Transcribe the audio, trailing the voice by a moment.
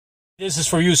This is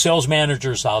for you sales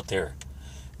managers out there.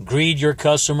 Greet your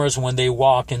customers when they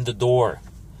walk in the door.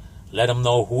 Let them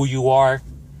know who you are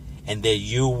and that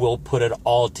you will put it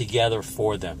all together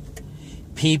for them.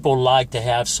 People like to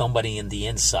have somebody in the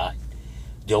inside.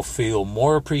 They'll feel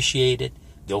more appreciated.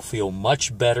 They'll feel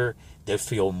much better. They'll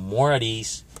feel more at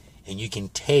ease. And you can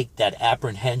take that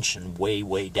apprehension way,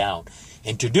 way down.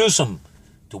 Introduce them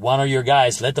to one of your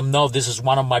guys. Let them know this is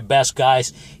one of my best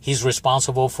guys. He's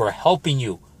responsible for helping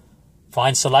you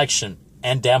find selection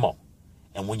and demo.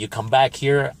 And when you come back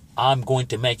here, I'm going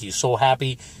to make you so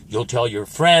happy. You'll tell your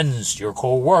friends, your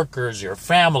co-workers, your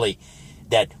family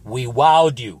that we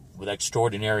wowed you with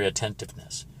extraordinary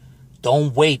attentiveness.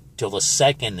 Don't wait till the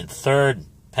second and third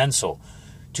pencil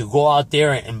to go out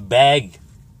there and beg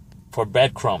for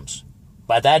breadcrumbs.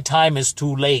 By that time, it's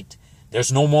too late.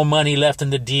 There's no more money left in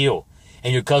the deal.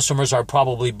 And your customers are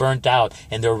probably burnt out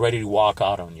and they're ready to walk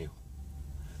out on you.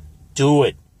 Do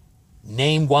it.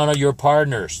 Name one of your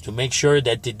partners to make sure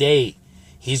that today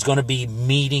he's going to be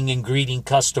meeting and greeting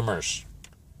customers.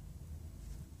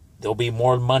 There'll be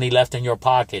more money left in your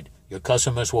pocket. Your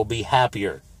customers will be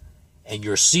happier. And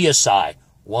your CSI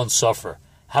won't suffer.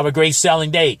 Have a great selling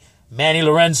day. Manny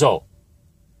Lorenzo.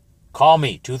 Call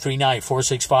me,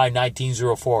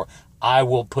 239-465-1904. I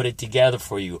will put it together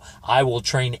for you. I will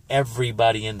train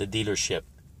everybody in the dealership.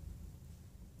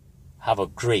 Have a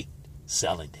great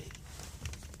selling day.